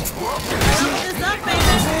 Keep this up, baby.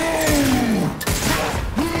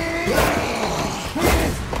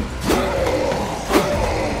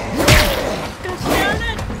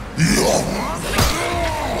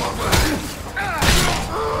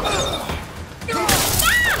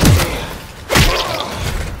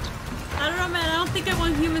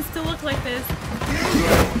 To look like this.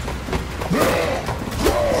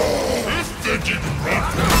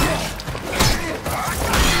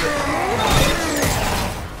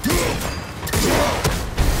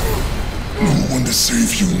 No one to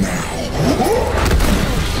save you now.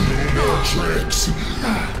 No more tricks.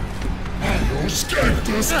 No escape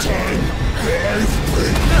this time. I've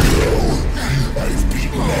beaten you. I've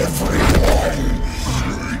beaten everyone.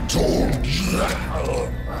 I told you.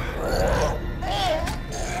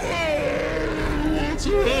 What's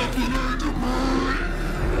happening to me?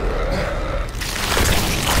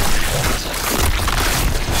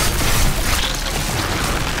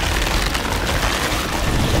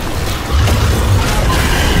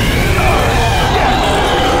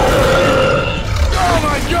 Oh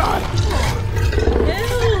my God!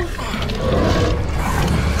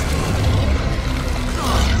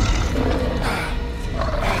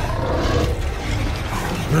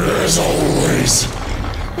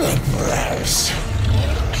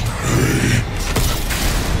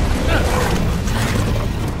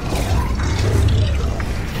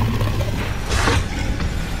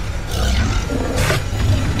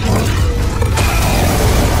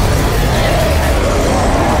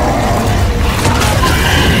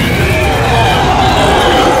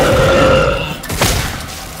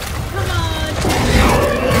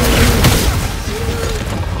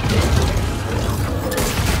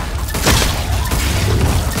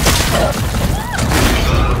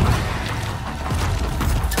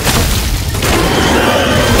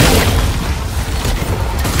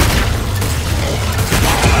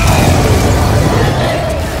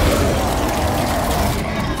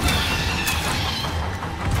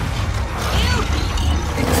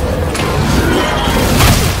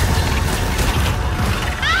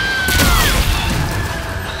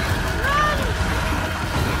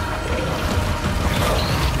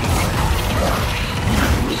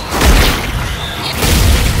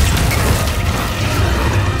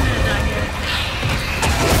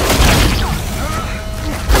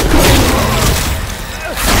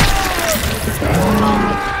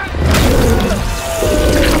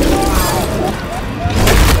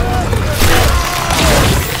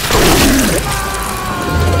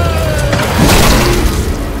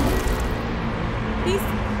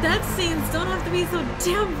 be so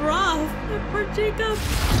damn rough. That poor Jacob.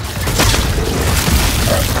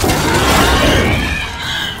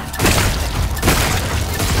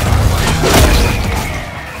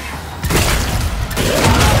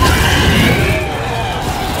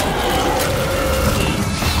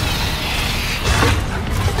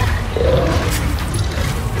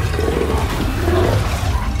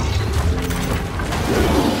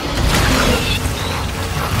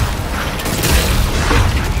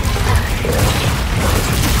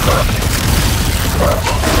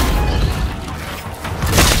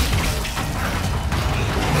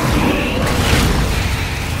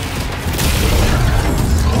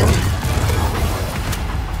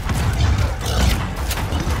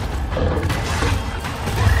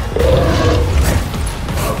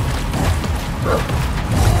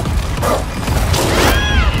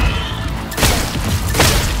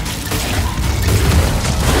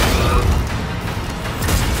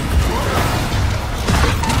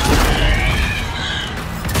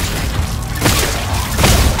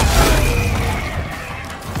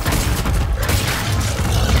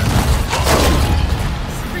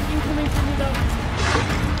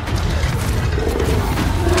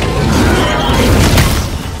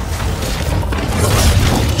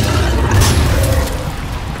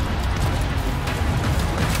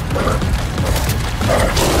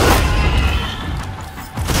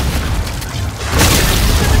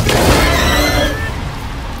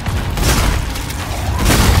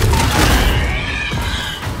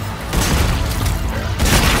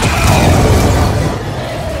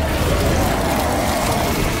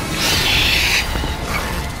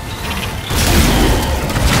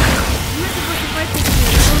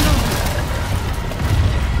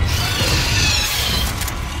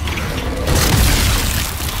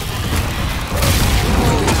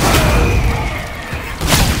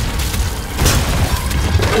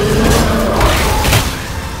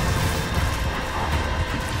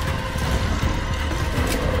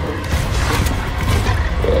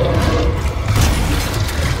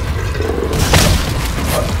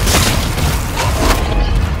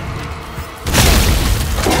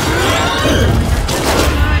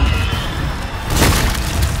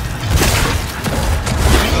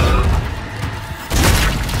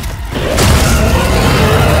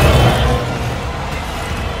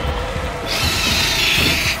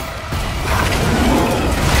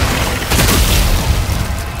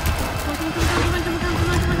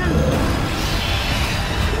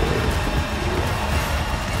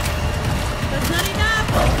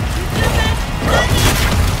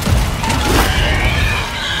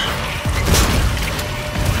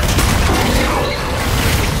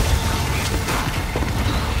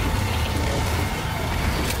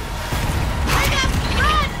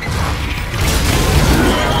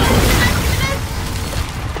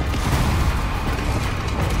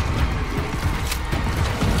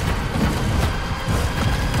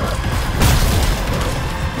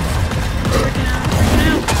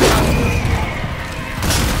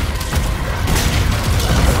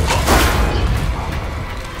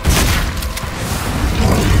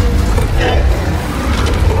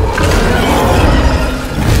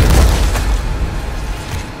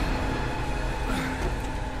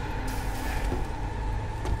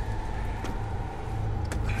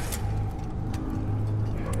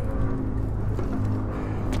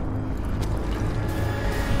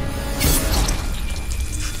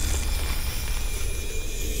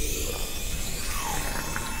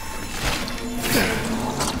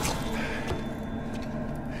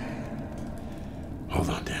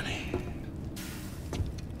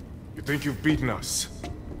 Think you've beaten us.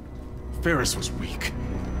 Ferris was weak,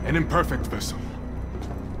 an imperfect vessel.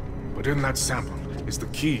 But in that sample is the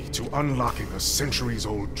key to unlocking a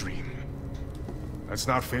centuries-old dream. That's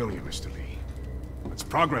not failure, Mr. Lee. That's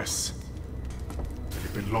progress. And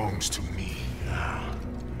it belongs to me.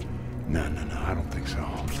 No, I don't think so.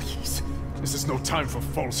 Please. This is no time for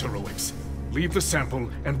false heroics. Leave the sample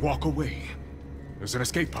and walk away. There's an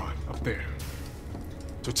escape pod up there.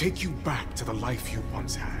 To take you back to the life you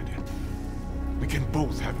once had. We can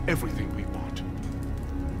both have everything we want.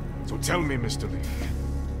 So tell me, Mr. Lee,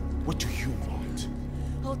 what do you want?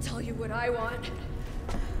 I'll tell you what I want.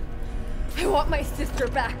 I want my sister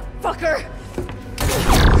back, fucker!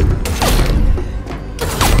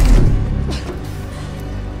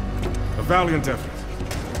 A valiant effort.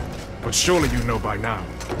 But surely you know by now,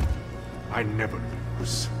 I never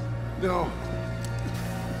lose. No.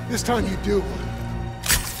 This time you do.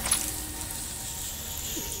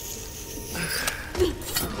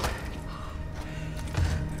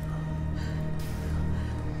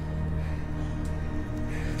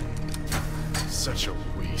 Such a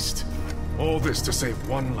waste. All this to save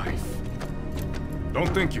one life.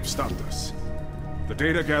 Don't think you've stopped us. The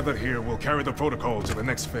data gathered here will carry the protocol to the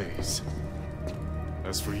next phase.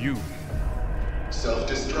 As for you...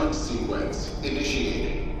 Self-destruct sequence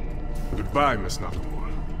initiated. Goodbye, Miss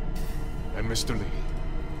Nakamura. And Mr. Lee.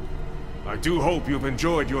 I do hope you've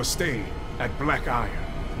enjoyed your stay at Black Iron.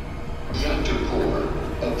 Reactor core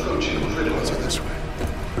approaching critical. Let's go this way.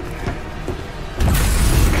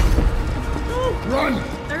 Run!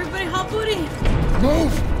 Everybody hot booty!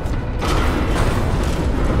 Move!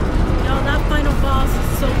 Yo, that final boss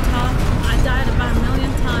is so tough. I died about 1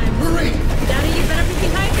 million times. Hurry! Daddy, you better be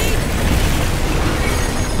behind me!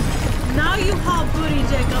 Now you hot booty,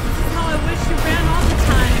 Jacob. This is how I wish you ran all the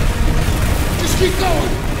time. Just keep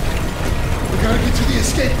going! We gotta get to the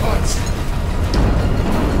escape pods.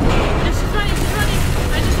 Yeah, she's running, she's running.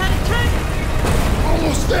 I just had to check.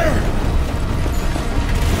 Almost there!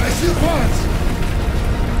 I see the pods!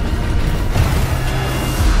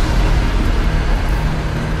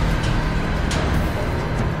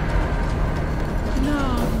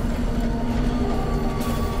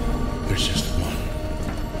 There's just one.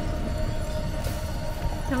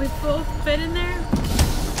 Can we both fit in there?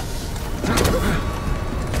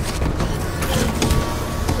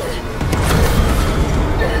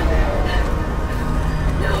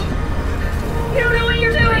 No! You don't know what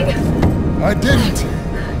you're doing! I didn't!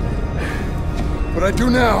 But I do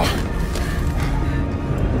now!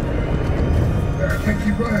 I can't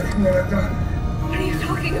keep running from what I've done. What are you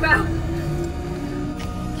talking about?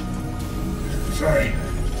 Sorry.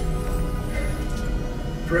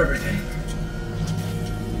 For everything.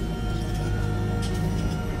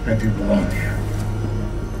 I do belong here.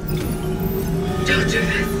 Don't do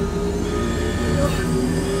this! No.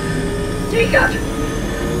 Jacob!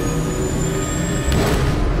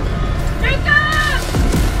 Jacob!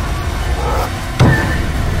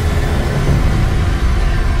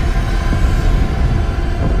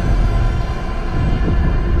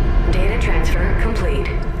 Data transfer complete.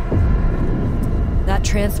 That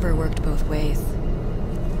transfer worked both ways.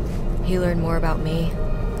 He learned more about me,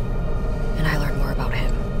 and I learned more about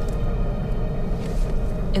him.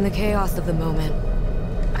 In the chaos of the moment,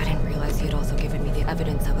 I didn't realize he had also given me the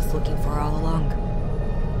evidence I was looking for all along.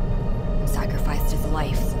 And sacrificed his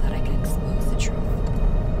life so that I could expose the truth.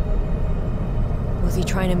 Was he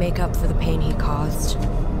trying to make up for the pain he caused?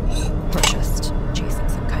 Or just chasing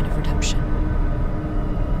some kind of redemption?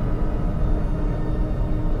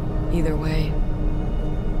 Either way,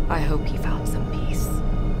 I hope he found some peace.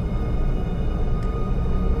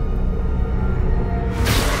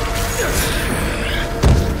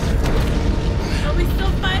 Are we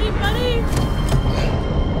still fighting, buddy?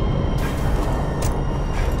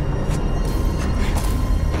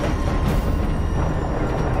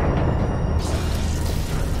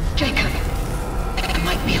 Jacob, there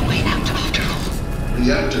might be a way out after all.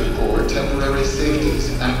 Reactor core temporary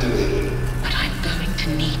safeties activated. But I'm going to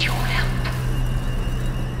need your help.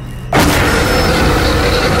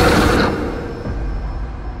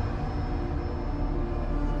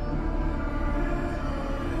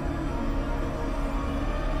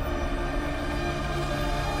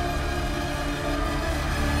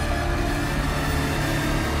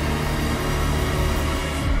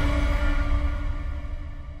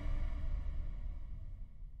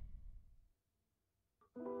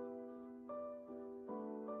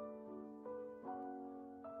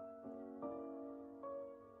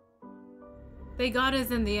 They got us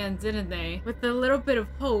in the end, didn't they? With a little bit of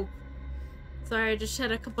hope. Sorry, I just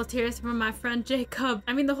shed a couple tears for my friend Jacob.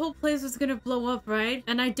 I mean, the whole place was gonna blow up, right?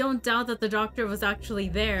 And I don't doubt that the doctor was actually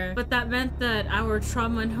there. But that meant that our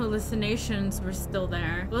trauma and hallucinations were still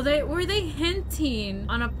there. Well, were they hinting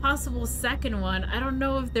on a possible second one? I don't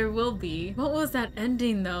know if there will be. What was that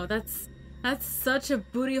ending, though? That's such a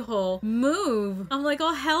booty hole move. I'm like,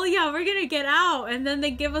 oh, hell yeah, we're gonna get out. And then they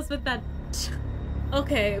give us with that...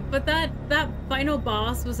 Okay, but that final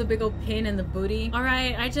boss was a big old pain in the booty. All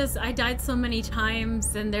right, I died so many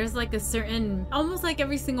times, and there's like a certain, almost like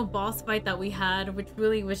every single boss fight that we had, which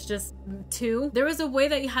really was just 2. There was a way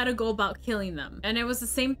that you had to go about killing them, and it was the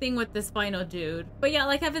same thing with this final dude. But yeah,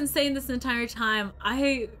 like I've been saying this entire time,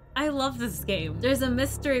 I love this game. There's a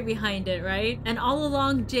mystery behind it, right? And all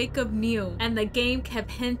along Jacob knew, and the game kept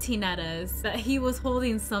hinting at us that he was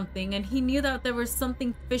holding something, and he knew that there was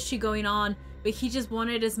something fishy going on but he just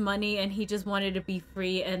wanted his money and he just wanted to be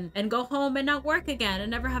free and go home and not work again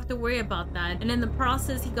and never have to worry about that. And in the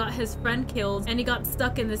process, he got his friend killed and he got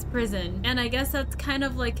stuck in this prison. And I guess that's kind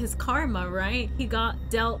of like his karma, right? He got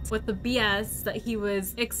dealt with the BS that he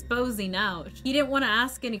was exposing out. He didn't want to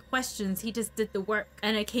ask any questions, he just did the work,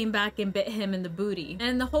 and it came back and bit him in the booty. And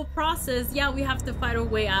in the whole process, yeah, we have to fight our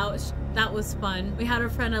way out. That was fun. We had our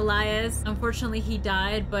friend Elias. Unfortunately, he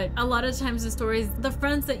died, but a lot of times in stories, the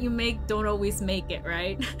friends that you make don't always make it,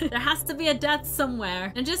 right? There has to be a death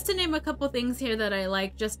somewhere. And just to name a couple things here that I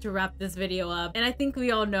like just to wrap this video up, and I think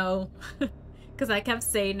we all know because I kept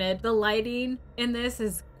saying it, the lighting in this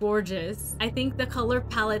is gorgeous. I think the color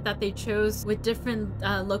palette that they chose with different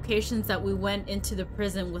locations that we went into the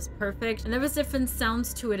prison was perfect, and there was different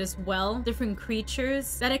sounds to it as well, different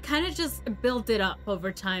creatures, that it kind of just built it up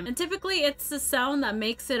over time. And typically it's the sound that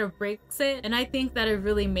makes it or breaks it, and I think that it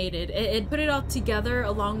really made it. It put it all together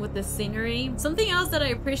along with the scenery. Something else that I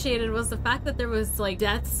appreciated was the fact that there was like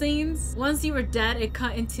death scenes. Once you were dead, it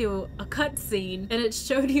cut into a cut scene and it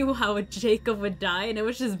showed you how Jacob would die, and it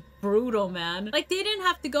was just brutal, man. Like, they didn't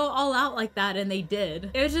have to go all out like that, and they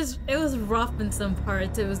did. It was rough in some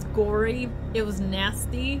parts. It was gory, it was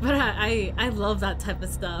nasty, but I love that type of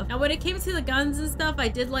stuff. And when it came to the guns and stuff, I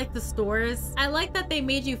did like the stores. I like that they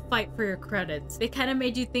made you fight for your credits. They kind of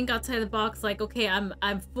made you think outside the box, like, okay,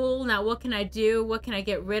 I'm full now, what can I do, what can I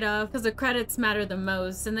get rid of, because the credits matter the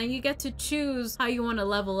most. And then you get to choose how you want to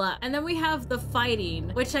level up. And then we have the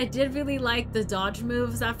fighting, which I did really like the dodge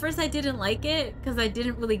moves. At first I didn't like it because I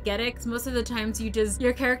didn't really get it, because most of the times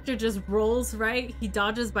your character just rolls, right? He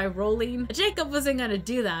dodges by rolling. Jacob wasn't gonna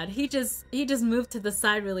do that. He just moved to the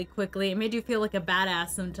side really quickly. It made you feel like a badass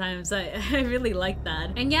sometimes. I really like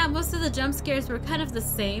that. And yeah, most of the jump scares were kind of the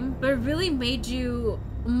same, but it really made you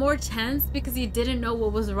more tense because you didn't know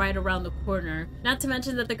what was right around the corner. Not to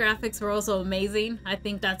mention that the graphics were also amazing. I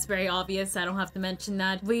think that's very obvious. I don't have to mention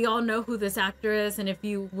that. We all know who this actor is, and if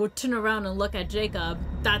you would turn around and look at Jacob,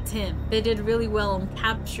 that's him. They did really well in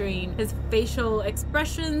capturing his facial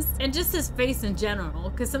expressions and just his face in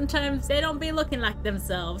general, because sometimes they don't be looking like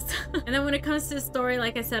themselves. And then when it comes to the story,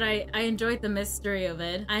 like I said, I enjoyed the mystery of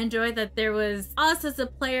it. I enjoyed that there was us as a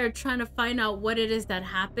player trying to find out what it is that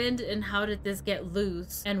happened and how did this get loose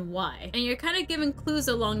and why. And you're kind of given clues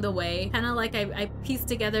along the way, kind of like I pieced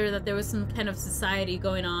together that there was some kind of society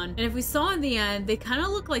going on. And if we saw in the end, they kind of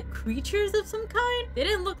look like creatures of some kind. They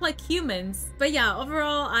didn't look like humans. But yeah,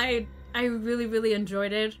 overall, I really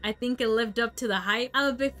enjoyed it. I think it lived up to the hype. I'm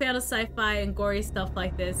a big fan of sci-fi and gory stuff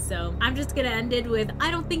like this, so I'm just gonna end it with,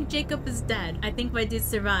 I don't think Jacob is dead. I think my dude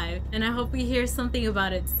survived, and I hope we hear something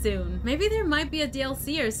about it soon. Maybe there might be a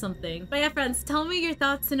DLC or something. But yeah, friends, tell me your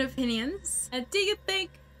thoughts and opinions. And do you think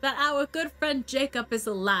that our good friend Jacob is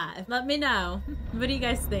alive? Let me know. What do you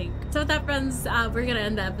guys think? So with that, friends, we're gonna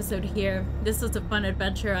end the episode here. This was a fun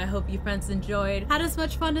adventure. I hope you friends enjoyed. Had as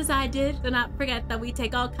much fun as I did. Do not forget that we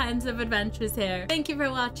take all kinds of adventures here. Thank you for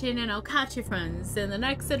watching, and I'll catch you friends in the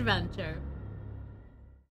next adventure.